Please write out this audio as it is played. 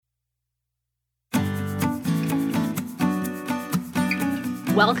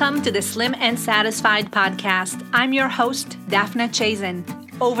Welcome to the Slim and Satisfied podcast. I'm your host, Daphna Chazen.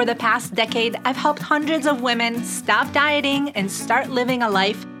 Over the past decade, I've helped hundreds of women stop dieting and start living a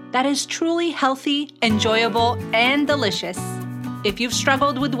life that is truly healthy, enjoyable, and delicious. If you've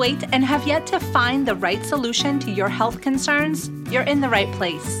struggled with weight and have yet to find the right solution to your health concerns, you're in the right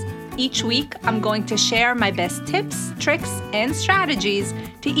place. Each week, I'm going to share my best tips, tricks, and strategies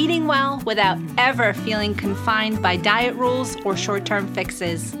to eating well without ever feeling confined by diet rules or short-term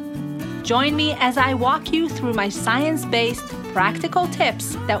fixes. Join me as I walk you through my science-based, practical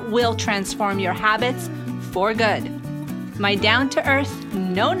tips that will transform your habits for good. My down-to-earth,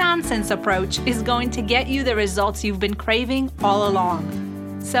 no-nonsense approach is going to get you the results you've been craving all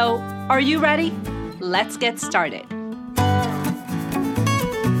along. So, are you ready? Let's get started.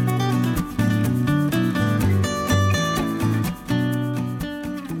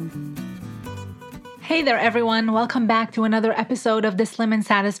 Hey there, everyone. Welcome back to another episode of the Slim and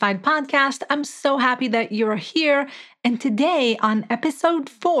Satisfied podcast. I'm so happy that you're here. And today on episode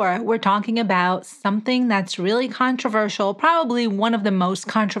 4, we're talking about something that's really controversial, probably one of the most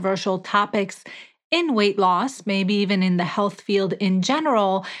controversial topics in weight loss, maybe even in the health field in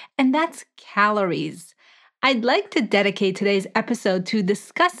general, and that's calories. I'd like to dedicate today's episode to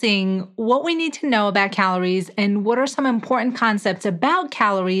discussing what we need to know about calories and what are some important concepts about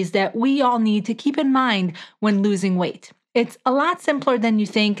calories that we all need to keep in mind when losing weight. It's a lot simpler than you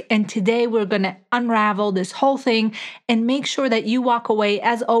think, and today we're going to unravel this whole thing and make sure that you walk away,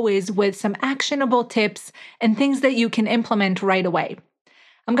 as always, with some actionable tips and things that you can implement right away.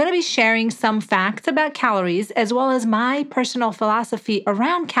 I'm going to be sharing some facts about calories as well as my personal philosophy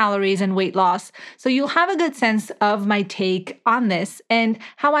around calories and weight loss, so you'll have a good sense of my take on this and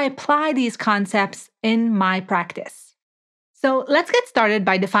how I apply these concepts in my practice. So let's get started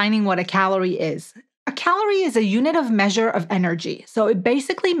by defining what a calorie is. A calorie is a unit of measure of energy. So it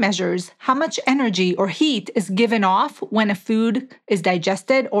basically measures how much energy or heat is given off when a food is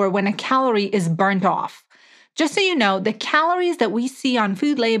digested or when a calorie is burnt off. Just so you know, the calories that we see on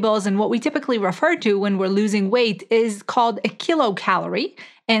food labels and what we typically refer to when we're losing weight is called a kilocalorie.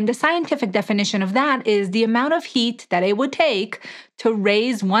 And the scientific definition of that is the amount of heat that it would take to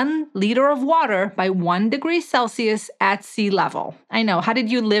raise 1 liter of water by 1 degree Celsius at sea level. I know, how did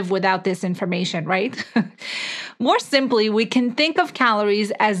you live without this information, right? More simply, we can think of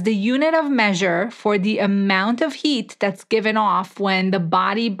calories as the unit of measure for the amount of heat that's given off when the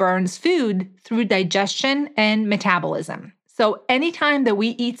body burns food through digestion and metabolism. So anytime that we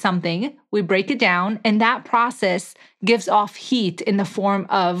eat something, we break it down, and that process gives off heat in the form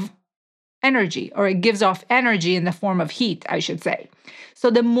of energy, or it gives off energy in the form of heat, I should say. So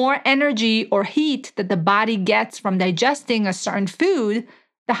the more energy or heat that the body gets from digesting a certain food,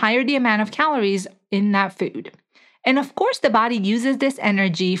 the higher the amount of calories in that food. And of course, the body uses this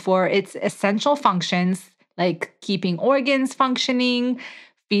energy for its essential functions, like keeping organs functioning,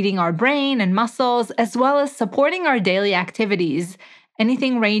 feeding our brain and muscles, as well as supporting our daily activities,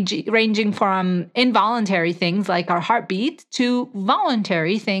 anything ranging from involuntary things like our heartbeat to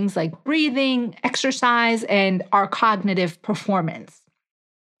voluntary things like breathing, exercise, and our cognitive performance.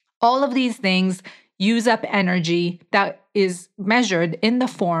 All of these things use up energy that is measured in the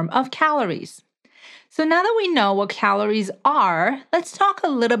form of calories. So now that we know what calories are, let's talk a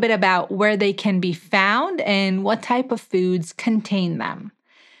little bit about where they can be found and what type of foods contain them.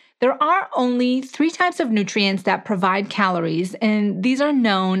 There are only 3 types of nutrients that provide calories, and these are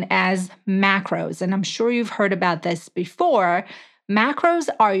known as macros. And I'm sure you've heard about this before. Macros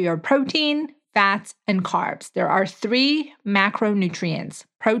are your protein, fats, and carbs. There are 3 macronutrients: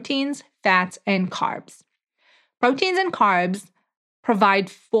 proteins, fats, and carbs. Proteins and carbs provide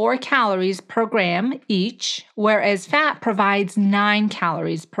 4 calories per gram each, whereas fat provides 9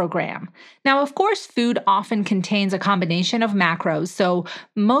 calories per gram. Now, of course, food often contains a combination of macros, so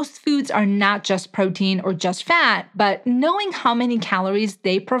most foods are not just protein or just fat, but knowing how many calories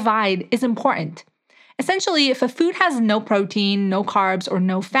they provide is important. Essentially, if a food has no protein, no carbs, or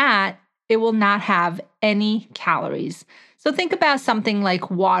no fat, it will not have any calories. So think about something like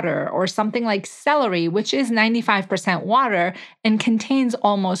water or something like celery, which is 95% water and contains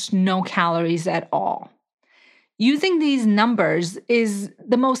almost no calories at all. Using these numbers is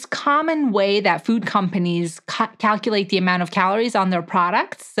the most common way that food companies calculate the amount of calories on their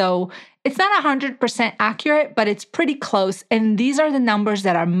products. So it's not 100% accurate, but it's pretty close. And these are the numbers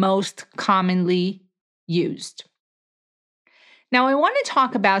that are most commonly used. Now, I want to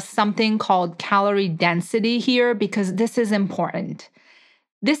talk about something called calorie density here because this is important.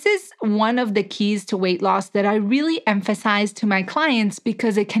 This is one of the keys to weight loss that I really emphasize to my clients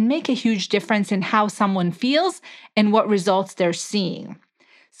because it can make a huge difference in how someone feels and what results they're seeing.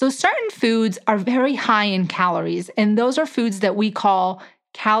 So certain foods are very high in calories, and those are foods that we call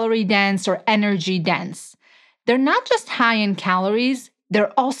calorie dense or energy dense. They're not just high in calories,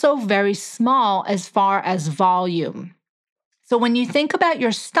 they're also very small as far as volume. So when you think about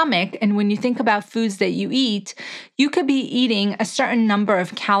your stomach and when you think about foods that you eat, you could be eating a certain number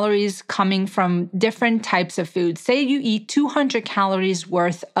of calories coming from different types of foods. Say you eat 200 calories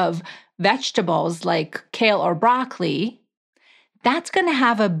worth of vegetables like kale or broccoli, that's going to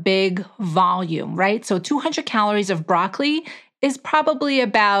have a big volume, right? So 200 calories of broccoli is probably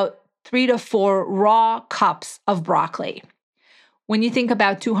about 3 to 4 raw cups of broccoli. When you think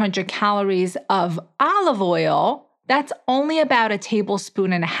about 200 calories of olive oil, that's only about a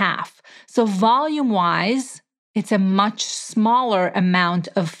tablespoon and a half. So volume-wise, it's a much smaller amount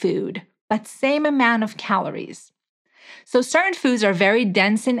of food, but same amount of calories. So certain foods are very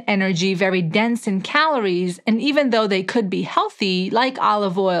dense in energy, very dense in calories, and even though they could be healthy, like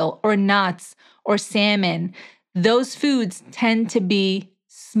olive oil or nuts or salmon, those foods tend to be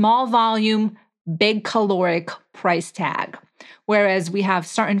small volume, big caloric price tag. Whereas we have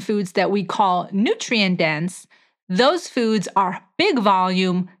certain foods that we call nutrient dense, those foods are big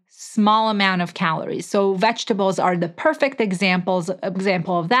volume, small amount of calories. So vegetables are the perfect example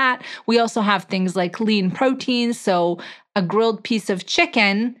of that. We also have things like lean proteins. So a grilled piece of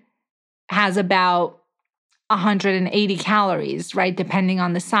chicken has about 180 calories, right? Depending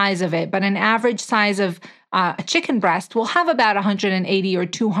on the size of it. But an average size of a chicken breast will have about 180 or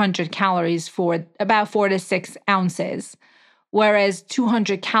 200 calories for about 4 to 6 ounces. Whereas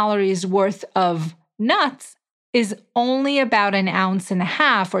 200 calories worth of nuts is only about 1.5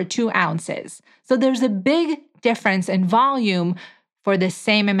 ounces or 2 ounces. So there's a big difference in volume for the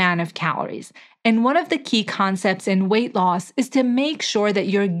same amount of calories. And one of the key concepts in weight loss is to make sure that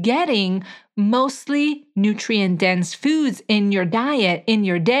you're getting mostly nutrient-dense foods in your diet, in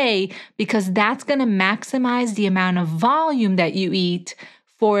your day, because that's going to maximize the amount of volume that you eat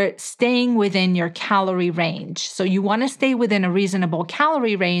for staying within your calorie range. So you want to stay within a reasonable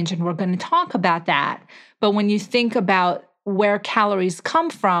calorie range, and we're going to talk about that. But when you think about where calories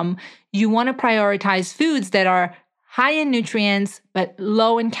come from, you want to prioritize foods that are high in nutrients, but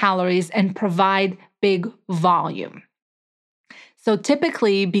low in calories and provide big volume. So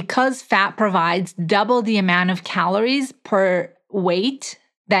typically, because fat provides double the amount of calories per weight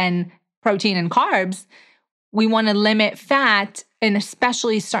than protein and carbs, we want to limit fat, and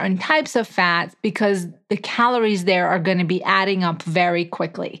especially certain types of fat, because the calories there are going to be adding up very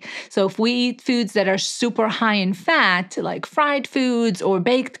quickly. So if we eat foods that are super high in fat, like fried foods or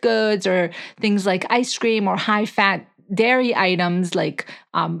baked goods or things like ice cream or high fat dairy items like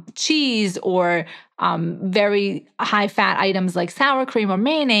cheese or very high fat items like sour cream or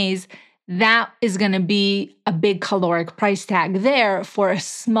mayonnaise, that is going to be a big caloric price tag there for a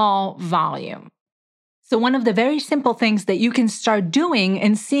small volume. So one of the very simple things that you can start doing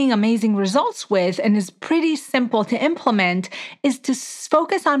and seeing amazing results with, and is pretty simple to implement, is to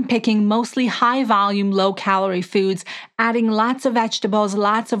focus on picking mostly high volume, low calorie foods, adding lots of vegetables,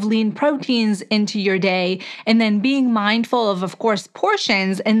 lots of lean proteins into your day, and then being mindful of course,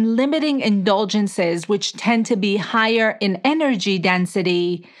 portions and limiting indulgences, which tend to be higher in energy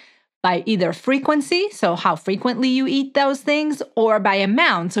density, by either frequency, so how frequently you eat those things, or by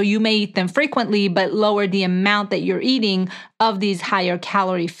amount. So you may eat them frequently, but lower the amount that you're eating of these higher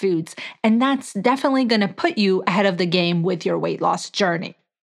calorie foods. And that's definitely going to put you ahead of the game with your weight loss journey.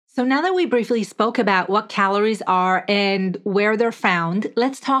 So now that we briefly spoke about what calories are and where they're found,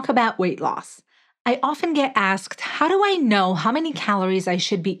 let's talk about weight loss. I often get asked, how do I know how many calories I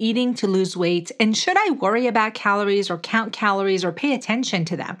should be eating to lose weight? And should I worry about calories or count calories or pay attention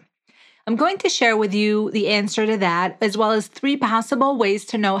to them? I'm going to share with you the answer to that, as well as 3 possible ways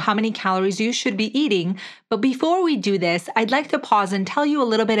to know how many calories you should be eating. But before we do this, I'd like to pause and tell you a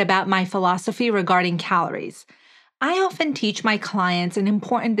little bit about my philosophy regarding calories. I often teach my clients an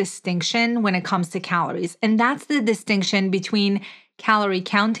important distinction when it comes to calories, and that's the distinction between calorie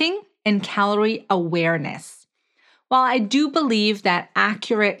counting and calorie awareness. While I do believe that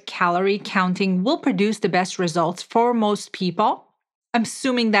accurate calorie counting will produce the best results for most people,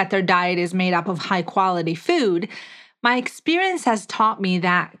 assuming that their diet is made up of high quality food, my experience has taught me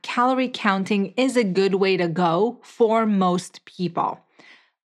that calorie counting is a good way to go for most people.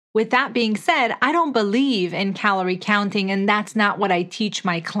 With that being said, I don't believe in calorie counting, and that's not what I teach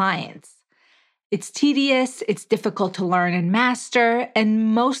my clients. It's tedious, it's difficult to learn and master,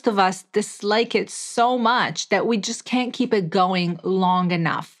 and most of us dislike it so much that we just can't keep it going long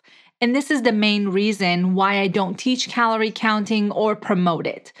enough. And this is the main reason why I don't teach calorie counting or promote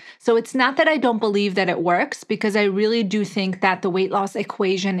it. So it's not that I don't believe that it works, because I really do think that the weight loss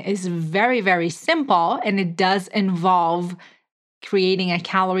equation is very, very simple, and it does involve creating a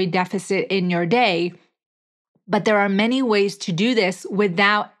calorie deficit in your day. But there are many ways to do this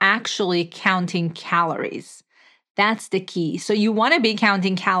without actually counting calories. That's the key. So you want to be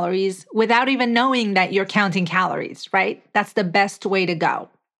counting calories without even knowing that you're counting calories, right? That's the best way to go.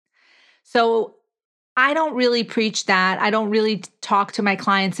 So I don't really preach that. I don't really talk to my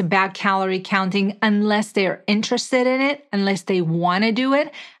clients about calorie counting unless they're interested in it, unless they want to do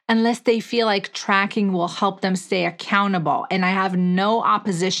it, unless they feel like tracking will help them stay accountable. And I have no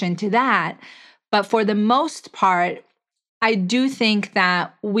opposition to that. But for the most part, I do think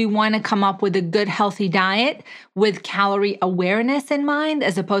that we want to come up with a good, healthy diet with calorie awareness in mind,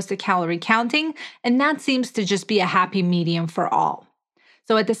 as opposed to calorie counting. And that seems to just be a happy medium for all.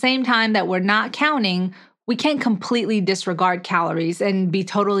 So at the same time that we're not counting, we can't completely disregard calories and be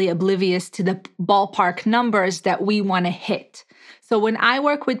totally oblivious to the ballpark numbers that we want to hit. So when I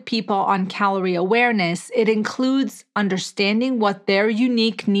work with people on calorie awareness, it includes understanding what their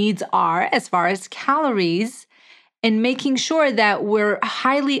unique needs are as far as calories, and making sure that we're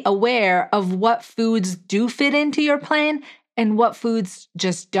highly aware of what foods do fit into your plan and what foods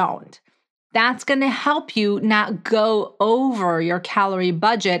just don't. That's going to help you not go over your calorie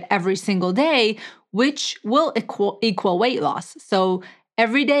budget every single day, which will equal weight loss. So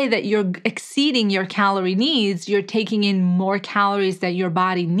every day that you're exceeding your calorie needs, you're taking in more calories that your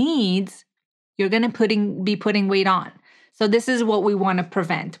body needs, you're going to be putting weight on. So this is what we want to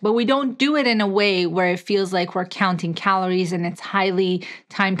prevent. But we don't do it in a way where it feels like we're counting calories and it's highly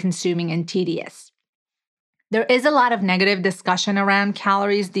time-consuming and tedious. There is a lot of negative discussion around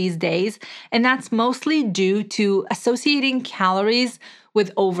calories these days, and that's mostly due to associating calories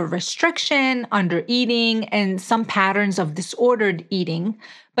with over-restriction, under-eating, and some patterns of disordered eating.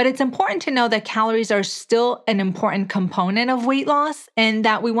 But it's important to know that calories are still an important component of weight loss, and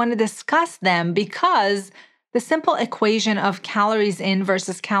that we want to discuss them because the simple equation of calories in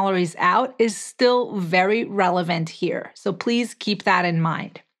versus calories out is still very relevant here. So please keep that in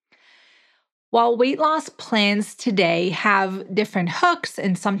mind. While weight loss plans today have different hooks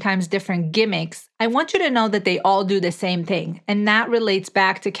and sometimes different gimmicks, I want you to know that they all do the same thing, and that relates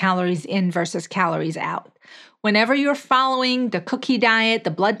back to calories in versus calories out. Whenever you're following the cookie diet,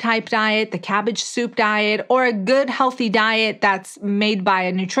 the blood type diet, the cabbage soup diet, or a good healthy diet that's made by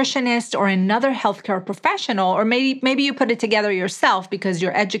a nutritionist or another healthcare professional, or maybe you put it together yourself because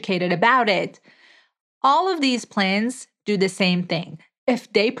you're educated about it, all of these plans do the same thing.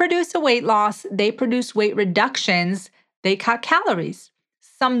 If they produce a weight loss, they produce weight reductions, they cut calories.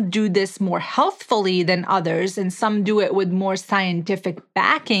 Some do this more healthfully than others, and some do it with more scientific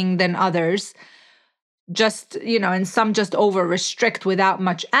backing than others. And some just over restrict without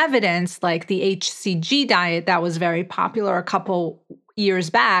much evidence, like the HCG diet that was very popular a couple years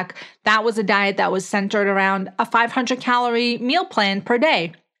back. That was a diet that was centered around a 500 calorie meal plan per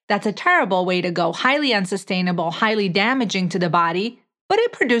day. That's a terrible way to go, highly unsustainable, highly damaging to the body, but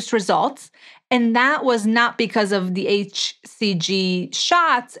it produced results. And that was not because of the HCG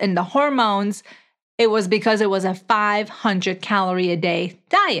shots and the hormones. It was because it was a 500 calorie a day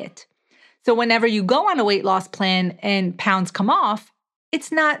diet. So whenever you go on a weight loss plan and pounds come off,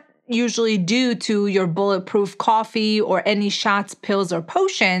 it's not usually due to your bulletproof coffee or any shots, pills, or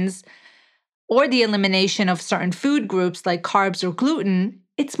potions, or the elimination of certain food groups like carbs or gluten.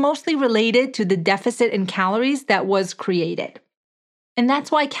 It's mostly related to the deficit in calories that was created. And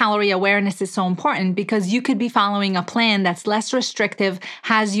that's why calorie awareness is so important, because you could be following a plan that's less restrictive,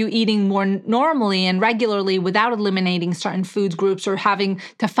 has you eating more normally and regularly without eliminating certain food groups or having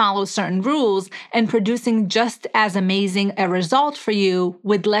to follow certain rules, and producing just as amazing a result for you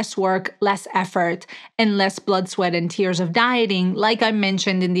with less work, less effort, and less blood, sweat, and tears of dieting, like I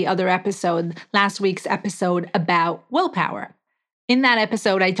mentioned in the other episode, last week's episode about willpower. In that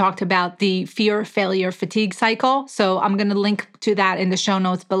episode, I talked about the fear, failure, fatigue cycle. So I'm going to link to that in the show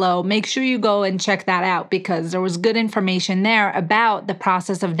notes below. Make sure you go and check that out, because there was good information there about the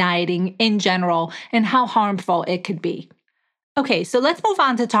process of dieting in general and how harmful it could be. Okay, so let's move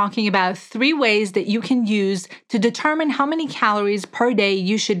on to talking about 3 ways that you can use to determine how many calories per day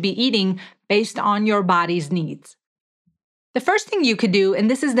you should be eating based on your body's needs. The first thing you could do,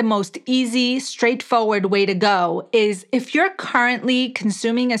 and this is the most easy, straightforward way to go, is if you're currently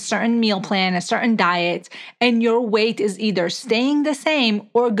consuming a certain meal plan, a certain diet, and your weight is either staying the same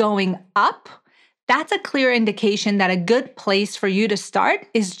or going up, that's a clear indication that a good place for you to start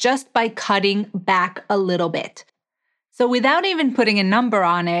is just by cutting back a little bit. So without even putting a number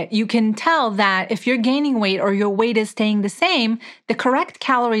on it, you can tell that if you're gaining weight or your weight is staying the same, the correct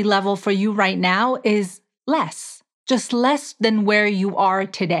calorie level for you right now is less, just less than where you are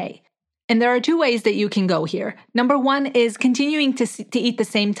today. And there are two ways that you can go here. Number one is continuing to eat the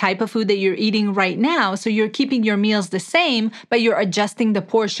same type of food that you're eating right now. So you're keeping your meals the same, but you're adjusting the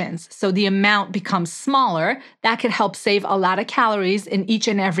portions. So the amount becomes smaller. That could help save a lot of calories in each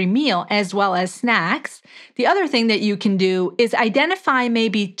and every meal, as well as snacks. The other thing that you can do is identify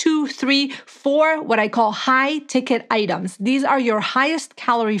maybe 2, 3, 4, what I call high ticket items. These are your highest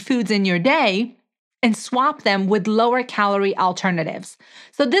calorie foods in your day, and swap them with lower calorie alternatives.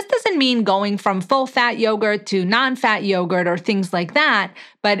 So this doesn't mean going from full fat yogurt to non-fat yogurt or things like that.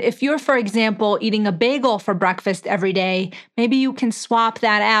 But if you're, for example, eating a bagel for breakfast every day, maybe you can swap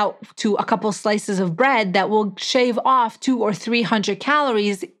that out to a couple slices of bread that will shave off 200 or 300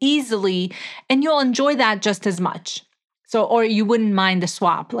 calories easily, and you'll enjoy that just as much. So, or you wouldn't mind the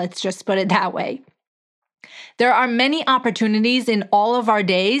swap, let's just put it that way. There are many opportunities in all of our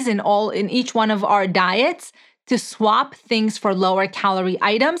days, in each one of our diets, to swap things for lower calorie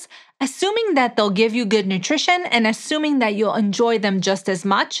items, assuming that they'll give you good nutrition and assuming that you'll enjoy them just as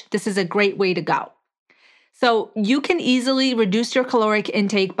much. This is a great way to go. So you can easily reduce your caloric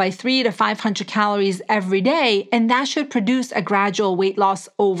intake by 300 to 500 calories every day, and that should produce a gradual weight loss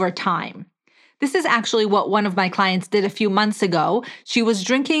over time. This is actually what one of my clients did a few months ago. She was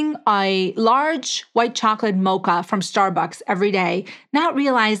drinking a large white chocolate mocha from Starbucks every day, not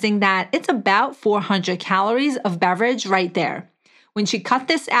realizing that it's about 400 calories of beverage right there. When she cut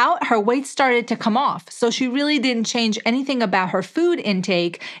this out, her weight started to come off. So she really didn't change anything about her food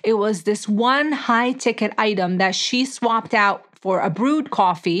intake. It was this one high ticket item that she swapped out for a brewed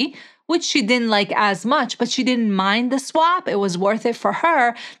coffee, which she didn't like as much, but she didn't mind the swap. It was worth it for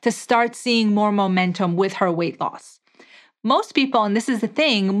her to start seeing more momentum with her weight loss. Most people, and this is the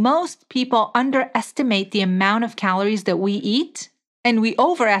thing, most people underestimate the amount of calories that we eat, and we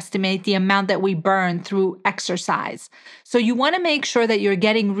overestimate the amount that we burn through exercise. So you want to make sure that you're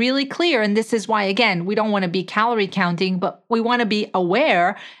getting really clear, and this is why, again, we don't want to be calorie counting, but we want to be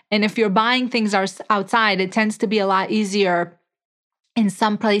aware. And if you're buying things outside, it tends to be a lot easier in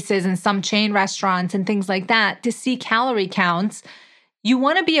some places, in some chain restaurants and things like that, to see calorie counts. You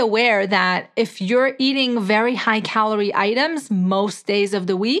want to be aware that if you're eating very high calorie items most days of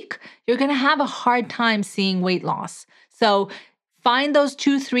the week, you're going to have a hard time seeing weight loss. So find those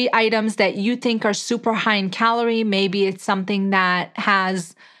 2, 3 items that you think are super high in calorie. Maybe it's something that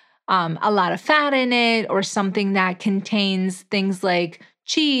has a lot of fat in it, or something that contains things like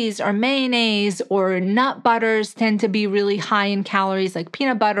cheese or mayonnaise, or nut butters tend to be really high in calories, like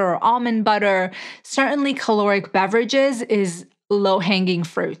peanut butter or almond butter. Certainly caloric beverages is low-hanging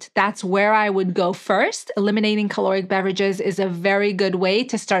fruit. That's where I would go first. Eliminating caloric beverages is a very good way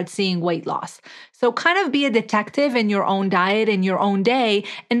to start seeing weight loss. So kind of be a detective in your own diet, in your own day,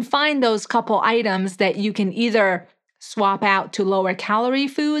 and find those couple items that you can either swap out to lower calorie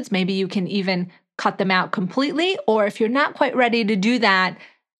foods. Maybe you can even cut them out completely. Or if you're not quite ready to do that,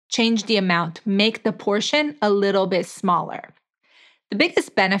 change the amount, make the portion a little bit smaller. The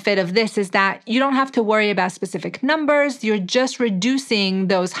biggest benefit of this is that you don't have to worry about specific numbers. You're just reducing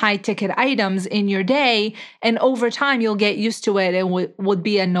those high ticket items in your day, and over time you'll get used to it and would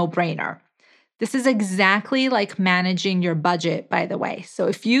be a no-brainer. This is exactly like managing your budget, by the way. So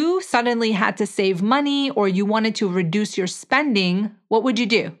if you suddenly had to save money or you wanted to reduce your spending, what would you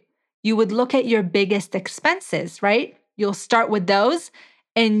do? You would look at your biggest expenses, right? You'll start with those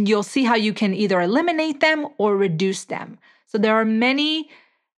and you'll see how you can either eliminate them or reduce them. So there are many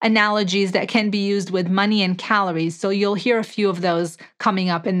analogies that can be used with money and calories. So you'll hear a few of those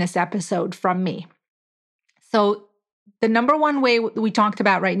coming up in this episode from me. So the number one way we talked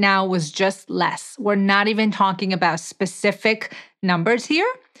about right now was just less. We're not even talking about specific numbers here.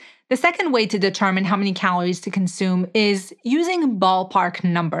 The second way to determine how many calories to consume is using ballpark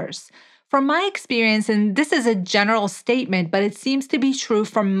numbers. From my experience, and this is a general statement, but it seems to be true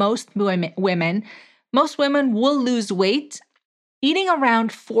for most women, most women will lose weight eating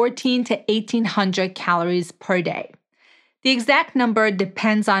around 1,400 to 1,800 calories per day. The exact number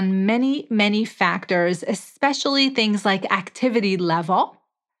depends on many, many factors, especially things like activity level.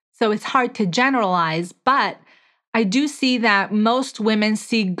 So it's hard to generalize, but I do see that most women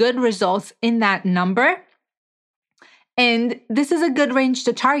see good results in that number. And this is a good range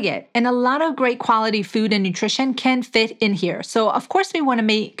to target. And a lot of great quality food and nutrition can fit in here. So of course, we want to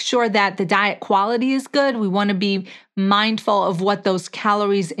make sure that the diet quality is good. We want to be mindful of what those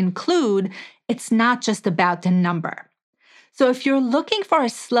calories include. It's not just about the number. So if you're looking for a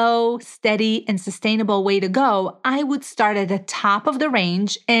slow, steady, and sustainable way to go, I would start at the top of the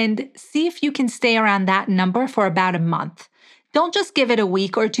range and see if you can stay around that number for about a month. Don't just give it a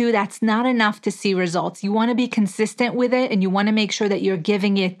week or two. That's not enough to see results. You want to be consistent with it and you want to make sure that you're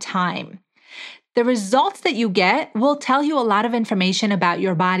giving it time. The results that you get will tell you a lot of information about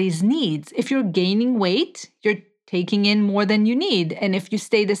your body's needs. If you're gaining weight, you're taking in more than you need. And if you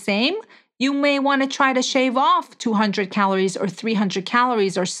stay the same, you may want to try to shave off 200 calories or 300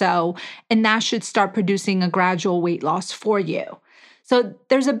 calories or so, and that should start producing a gradual weight loss for you. So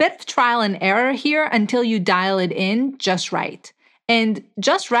there's a bit of trial and error here until you dial it in just right. And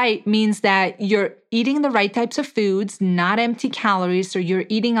just right means that you're eating the right types of foods, not empty calories. So you're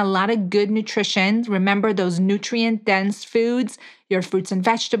eating a lot of good nutrition. Remember those nutrient-dense foods, your fruits and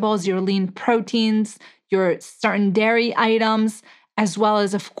vegetables, your lean proteins, your certain dairy items, as well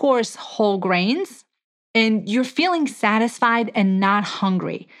as, of course, whole grains. And you're feeling satisfied and not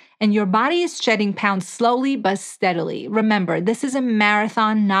hungry. And your body is shedding pounds slowly but steadily. Remember, this is a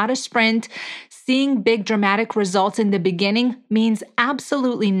marathon, not a sprint. Seeing big dramatic results in the beginning means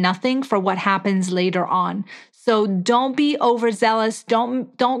absolutely nothing for what happens later on. So don't be overzealous.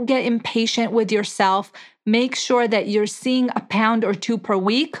 Don't get impatient with yourself. Make sure that you're seeing a pound or two per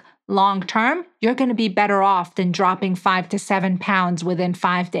week. Long term, you're going to be better off than dropping 5 to 7 pounds within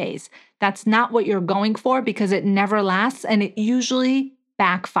 5 days. That's not what you're going for because it never lasts and it usually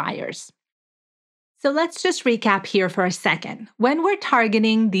backfires. So let's just recap here for a second. When we're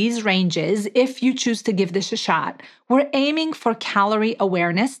targeting these ranges, if you choose to give this a shot, we're aiming for calorie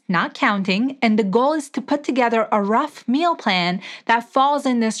awareness, not counting, and the goal is to put together a rough meal plan that falls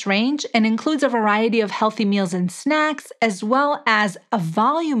in this range and includes a variety of healthy meals and snacks, as well as a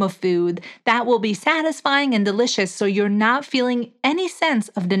volume of food that will be satisfying and delicious so you're not feeling any sense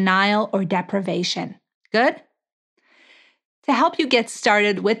of denial or deprivation. Good? To help you get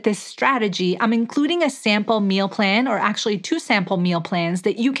started with this strategy, I'm including a sample meal plan, or actually 2 sample meal plans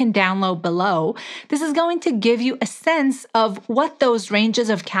that you can download below. This is going to give you a sense of what those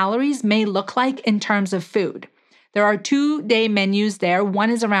ranges of calories may look like in terms of food. There are 2-day menus there. One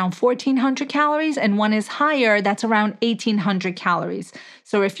is around 1,400 calories and one is higher, that's around 1,800 calories.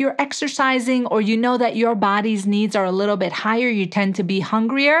 So if you're exercising or you know that your body's needs are a little bit higher, you tend to be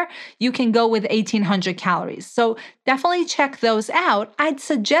hungrier, you can go with 1,800 calories. So definitely check those out. I'd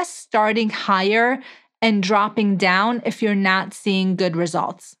suggest starting higher and dropping down if you're not seeing good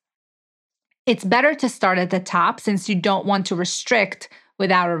results. It's better to start at the top since you don't want to restrict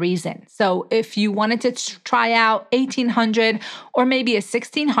without a reason. So if you wanted to try out 1,800 or maybe a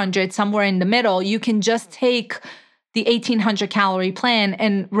 1,600, somewhere in the middle, you can just take the 1,800 calorie plan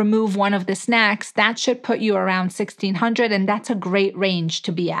and remove one of the snacks. That should put you around 1,600, and that's a great range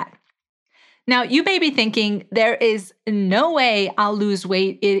to be at. Now, you may be thinking, there is no way I'll lose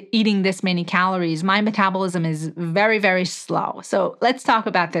weight eating this many calories. My metabolism is very, very slow. So let's talk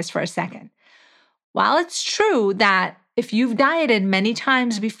about this for a second. While it's true that if you've dieted many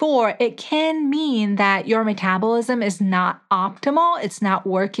times before, it can mean that your metabolism is not optimal. It's not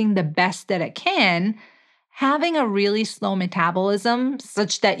working the best that it can. Having a really slow metabolism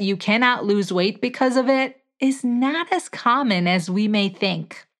such that you cannot lose weight because of it is not as common as we may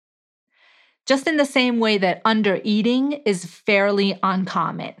think. Just in the same way that undereating is fairly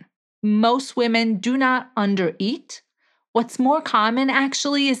uncommon. Most women do not undereat. What's more common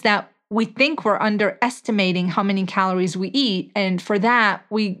actually is that we think we're underestimating how many calories we eat. And for that,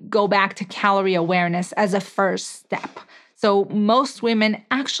 we go back to calorie awareness as a first step. So most women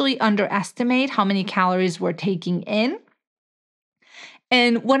actually underestimate how many calories we're taking in.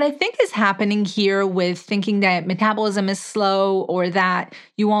 And what I think is happening here with thinking that metabolism is slow or that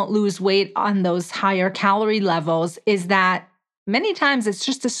you won't lose weight on those higher calorie levels is that many times it's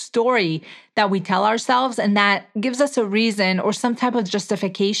just a story that we tell ourselves, and that gives us a reason or some type of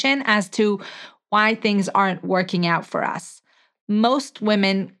justification as to why things aren't working out for us. Most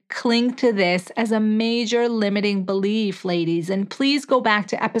women cling to this as a major limiting belief, ladies, and please go back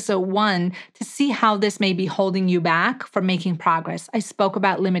to episode 1 to see how this may be holding you back from making progress. I spoke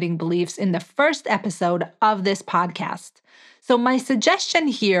about limiting beliefs in the first episode of this podcast. So my suggestion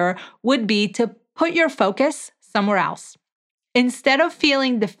here would be to put your focus somewhere else. Instead of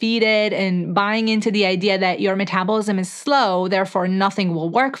feeling defeated and buying into the idea that your metabolism is slow, therefore nothing will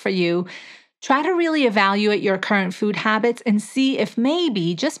work for you, try to really evaluate your current food habits and see if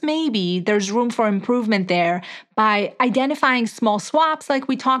maybe, just maybe, there's room for improvement there by identifying small swaps like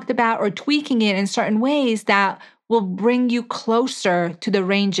we talked about or tweaking it in certain ways that will bring you closer to the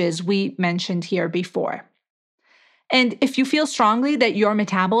ranges we mentioned here before. And if you feel strongly that your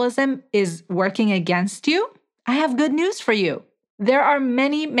metabolism is working against you, I have good news for you. There are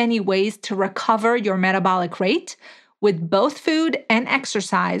many, many ways to recover your metabolic rate with both food and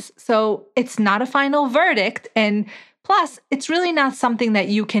exercise. So it's not a final verdict. And plus, it's really not something that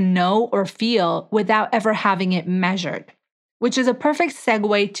you can know or feel without ever having it measured, which is a perfect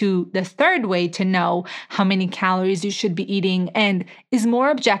segue to the third way to know how many calories you should be eating and is more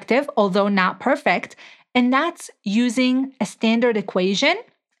objective, although not perfect. And that's using a standard equation.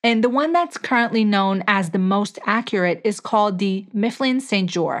 And the one that's currently known as the most accurate is called the Mifflin-St.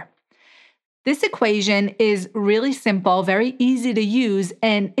 Jeor. This equation is really simple, very easy to use,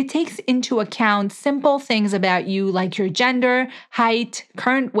 and it takes into account simple things about you like your gender, height,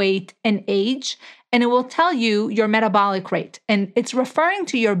 current weight, and age, and it will tell you your metabolic rate. And it's referring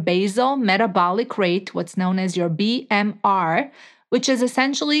to your basal metabolic rate, what's known as your BMR, which is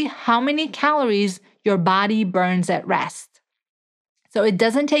essentially how many calories your body burns at rest. So it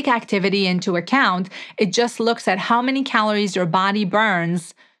doesn't take activity into account. It just looks at how many calories your body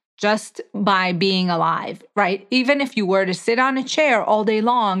burns just by being alive, right? Even if you were to sit on a chair all day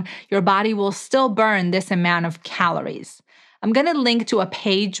long, your body will still burn this amount of calories. I'm going to link to a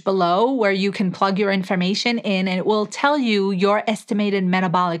page below where you can plug your information in and it will tell you your estimated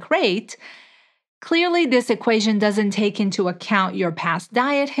metabolic rate. Clearly, this equation doesn't take into account your past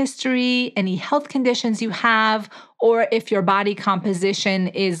diet history, any health conditions you have, or if your body composition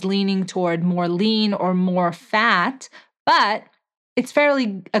is leaning toward more lean or more fat, but it's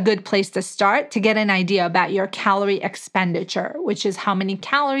fairly a good place to start to get an idea about your calorie expenditure, which is how many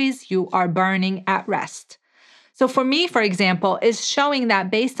calories you are burning at rest. So for me, for example, is showing that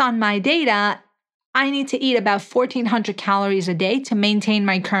based on my data, I need to eat about 1,400 calories a day to maintain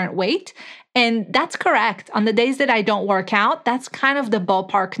my current weight. And that's correct. On the days that I don't work out, that's kind of the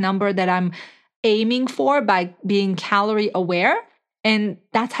ballpark number that I'm aiming for by being calorie aware. And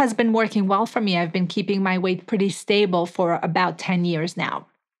that has been working well for me. I've been keeping my weight pretty stable for about 10 years now.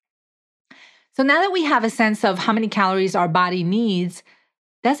 So now that we have a sense of how many calories our body needs,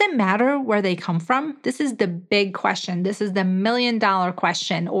 does it matter where they come from? This is the big question. This is the $1,000,000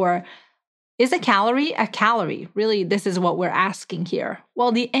 question. Or is a calorie a calorie? Really, this is what we're asking here.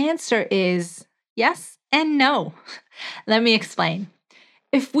 Well, the answer is yes and no. Let me explain.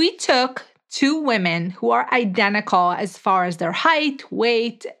 If we took two women who are identical as far as their height,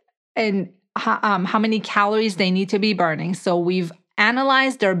 weight, and how many calories they need to be burning. So we've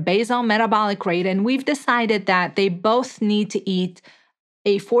analyzed their basal metabolic rate and we've decided that they both need to eat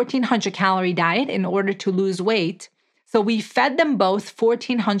a 1,400 calorie diet in order to lose weight. So we fed them both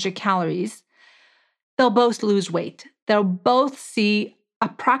 1,400 calories. They'll both lose weight. They'll both see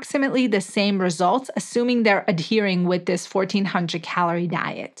approximately the same results, assuming they're adhering with this 1,400 calorie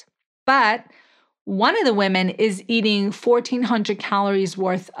diet. But one of the women is eating 1,400 calories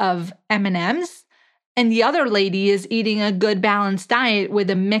worth of M&Ms, and the other lady is eating a good balanced diet with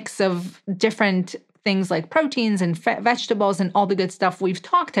a mix of different things like proteins and vegetables and all the good stuff we've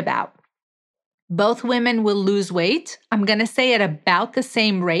talked about. Both women will lose weight. I'm going to say at about the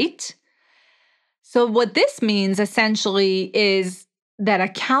same rate. So what this means essentially is that a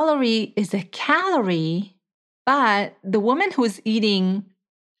calorie is a calorie, but the woman who's eating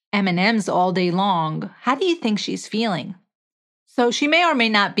M&Ms all day long, how do you think she's feeling? So she may or may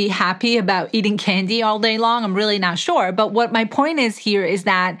not be happy about eating candy all day long. I'm really not sure. But what my point is here is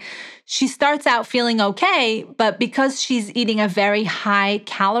that she starts out feeling okay, but because she's eating a very high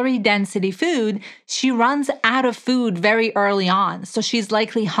calorie density food, she runs out of food very early on. So she's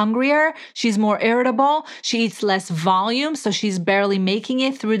likely hungrier, she's more irritable, she eats less volume, so she's barely making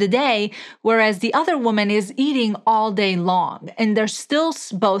it through the day, whereas the other woman is eating all day long, and they're still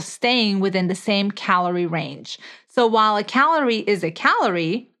both staying within the same calorie range. So while a calorie is a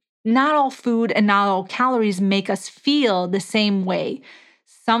calorie, not all food and not all calories make us feel the same way.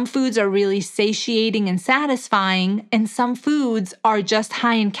 Some foods are really satiating and satisfying, and some foods are just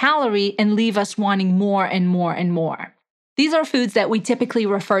high in calorie and leave us wanting more and more and more. These are foods that we typically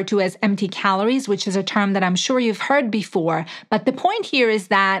refer to as empty calories, which is a term that I'm sure you've heard before. But the point here is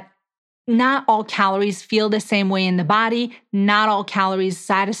that not all calories feel the same way in the body. Not all calories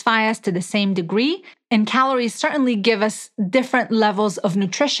satisfy us to the same degree. And calories certainly give us different levels of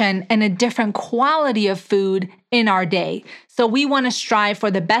nutrition and a different quality of food in our day. So we want to strive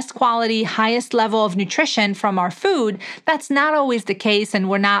for the best quality, highest level of nutrition from our food. That's not always the case, and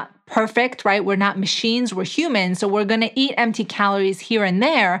we're not perfect, right? We're not machines, we're humans. So we're going to eat empty calories here and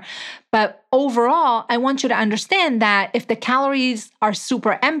there. But overall, I want you to understand that if the calories are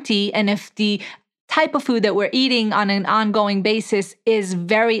super empty and if the type of food that we're eating on an ongoing basis is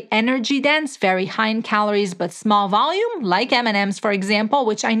very energy dense, very high in calories, but small volume, like M&Ms, for example,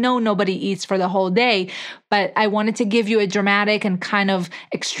 which I know nobody eats for the whole day, but I wanted to give you a dramatic and kind of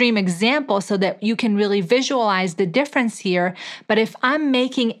extreme example so that you can really visualize the difference here. But if I'm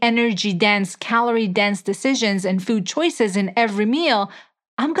making energy dense, calorie dense decisions and food choices in every meal,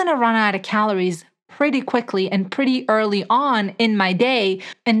 I'm going to run out of calories pretty quickly and pretty early on in my day,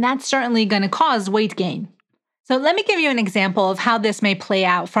 and that's certainly going to cause weight gain. So let me give you an example of how this may play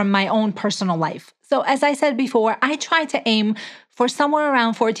out from my own personal life. So as I said before, I try to aim for somewhere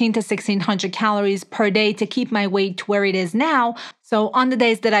around 14 to 1600 calories per day to keep my weight to where it is now. So on the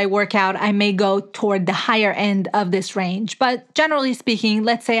days that I work out, I may go toward the higher end of this range. But generally speaking,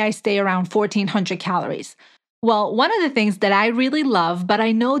 let's say I stay around 1400 calories. Well, one of the things that I really love, but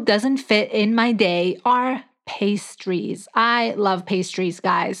I know doesn't fit in my day, are pastries. I love pastries,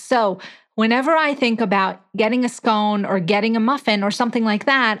 guys. So whenever I think about getting a scone or getting a muffin or something like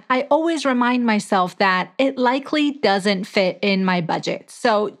that, I always remind myself that it likely doesn't fit in my budget.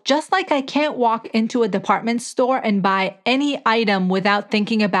 So just like I can't walk into a department store and buy any item without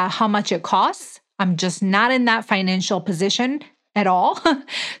thinking about how much it costs, I'm just not in that financial position at all.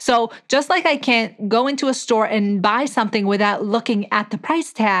 So just like I can't go into a store and buy something without looking at the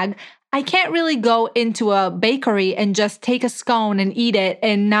price tag, I can't really go into a bakery and just take a scone and eat it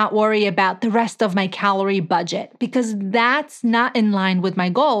and not worry about the rest of my calorie budget, because that's not in line with my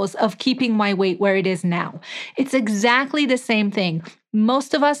goals of keeping my weight where it is now. It's exactly the same thing.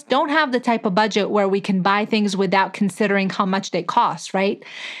 Most of us don't have the type of budget where we can buy things without considering how much they cost, right?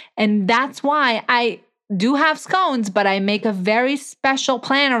 And that's why I do have scones, but I make a very special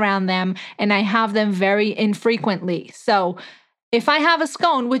plan around them and I have them very infrequently. So if I have a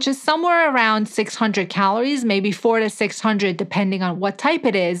scone, which is somewhere around 600 calories, maybe 400 to 600, depending on what type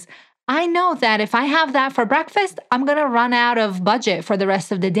it is, I know that if I have that for breakfast, I'm going to run out of budget for the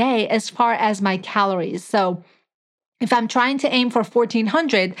rest of the day as far as my calories. So if I'm trying to aim for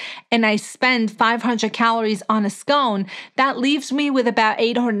 1400 and I spend 500 calories on a scone, that leaves me with about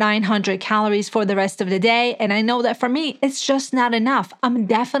 800 or 900 calories for the rest of the day. And I know that for me, it's just not enough. I'm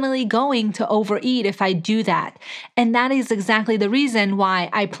definitely going to overeat if I do that. And that is exactly the reason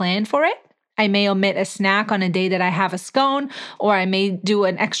why I plan for it. I may omit a snack on a day that I have a scone, or I may do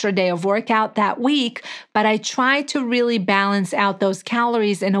an extra day of workout that week, but I try to really balance out those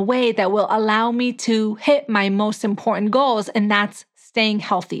calories in a way that will allow me to hit my most important goals, and that's staying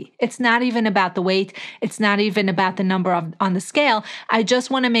healthy. It's not even about the weight. It's not even about the number on the scale. I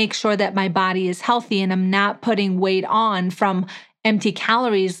just want to make sure that my body is healthy and I'm not putting weight on from empty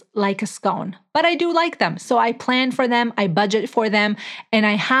calories like a scone. But I do like them. So I plan for them, I budget for them, and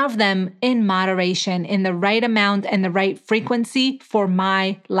I have them in moderation, in the right amount and the right frequency for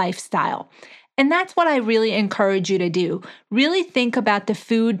my lifestyle. And that's what I really encourage you to do. Really think about the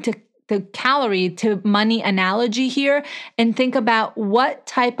food to the calorie to money analogy here and think about what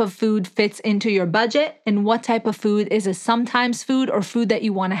type of food fits into your budget and what type of food is a sometimes food or food that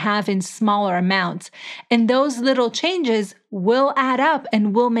you want to have in smaller amounts. And those little changes will add up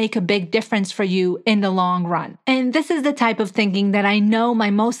and will make a big difference for you in the long run. And this is the type of thinking that I know my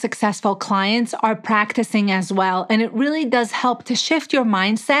most successful clients are practicing as well. And it really does help to shift your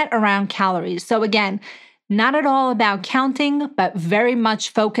mindset around calories. So again, not at all about counting, but very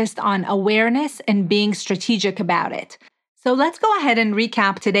much focused on awareness and being strategic about it. So let's go ahead and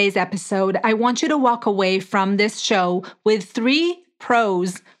recap today's episode. I want you to walk away from this show with 3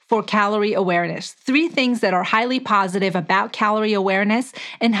 pros for calorie awareness, 3 things that are highly positive about calorie awareness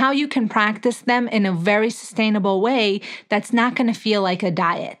and how you can practice them in a very sustainable way that's not going to feel like a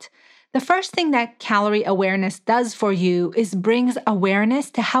diet. The first thing that calorie awareness does for you is brings awareness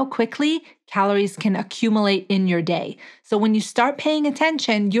to how quickly calories can accumulate in your day. So when you start paying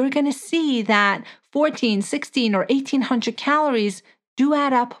attention, you're going to see that 14, 16, or 1800 calories do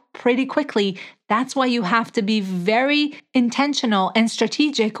add up pretty quickly. That's why you have to be very intentional and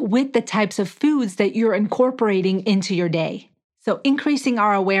strategic with the types of foods that you're incorporating into your day. So increasing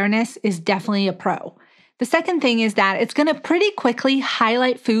our awareness is definitely a pro. The second thing is that it's going to pretty quickly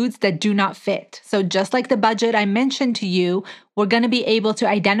highlight foods that do not fit. So just like the budget I mentioned to you, we're going to be able to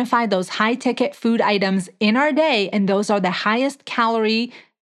identify those high ticket food items in our day, and those are the highest calorie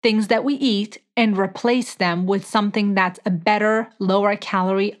things that we eat, and replace them with something that's a better, lower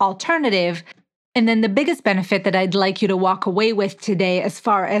calorie alternative. And then the biggest benefit that I'd like you to walk away with today, as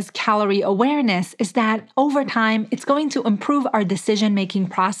far as calorie awareness, is that over time, it's going to improve our decision-making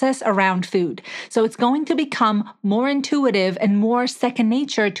process around food. So it's going to become more intuitive and more second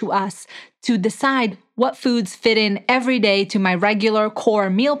nature to us to decide what foods fit in every day to my regular core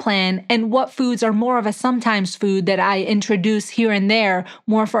meal plan and what foods are more of a sometimes food that I introduce here and there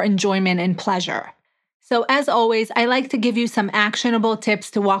more for enjoyment and pleasure. So as always, I like to give you some actionable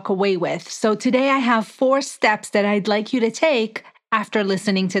tips to walk away with. So today I have 4 steps that I'd like you to take after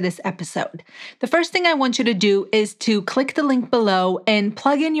listening to this episode. The first thing I want you to do is to click the link below and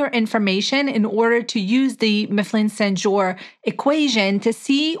plug in your information in order to use the Mifflin-St. equation to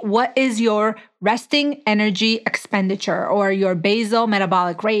see what is your resting energy expenditure or your basal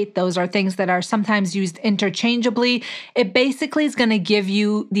metabolic rate. Those are things that are sometimes used interchangeably. It basically is going to give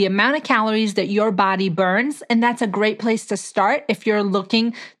you the amount of calories that your body burns, and that's a great place to start if you're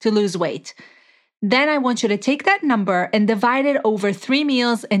looking to lose weight. Then I want you to take that number and divide it over 3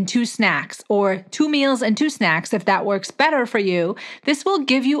 meals and 2 snacks, or 2 meals and 2 snacks if that works better for you. This will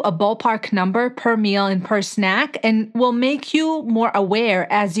give you a ballpark number per meal and per snack and will make you more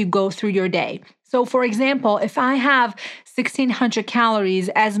aware as you go through your day. So for example, if I have 1,600 calories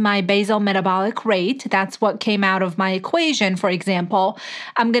as my basal metabolic rate, that's what came out of my equation, for example,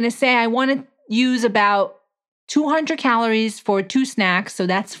 I'm going to say I want to use about 200 calories for 2 snacks, so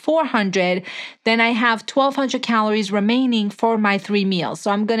that's 400. Then I have 1,200 calories remaining for my 3 meals.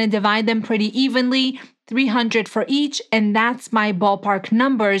 So I'm going to divide them pretty evenly, 300 for each, and that's my ballpark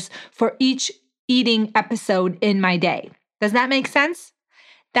numbers for each eating episode in my day. Does that make sense?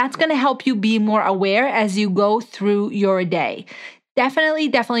 That's going to help you be more aware as you go through your day.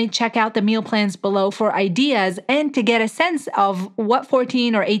 Definitely check out the meal plans below for ideas and to get a sense of what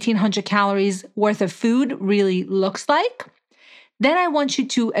 1,400 or 1,800 calories worth of food really looks like. Then I want you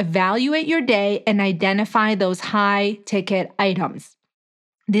to evaluate your day and identify those high ticket items.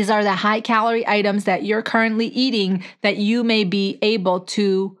 These are the high calorie items that you're currently eating that you may be able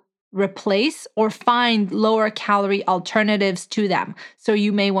to replace or find lower calorie alternatives to them. So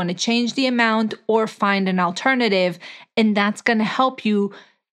you may want to change the amount or find an alternative, and that's going to help you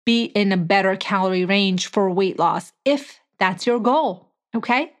be in a better calorie range for weight loss if that's your goal.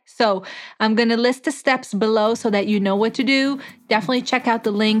 Okay, so I'm going to list the steps below so that you know what to do. Definitely check out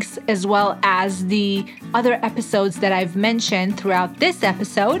the links as well as the other episodes that I've mentioned throughout this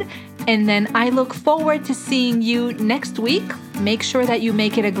episode. And then I look forward to seeing you next week. Make sure that you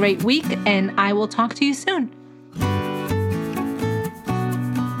make it a great week, and I will talk to you soon.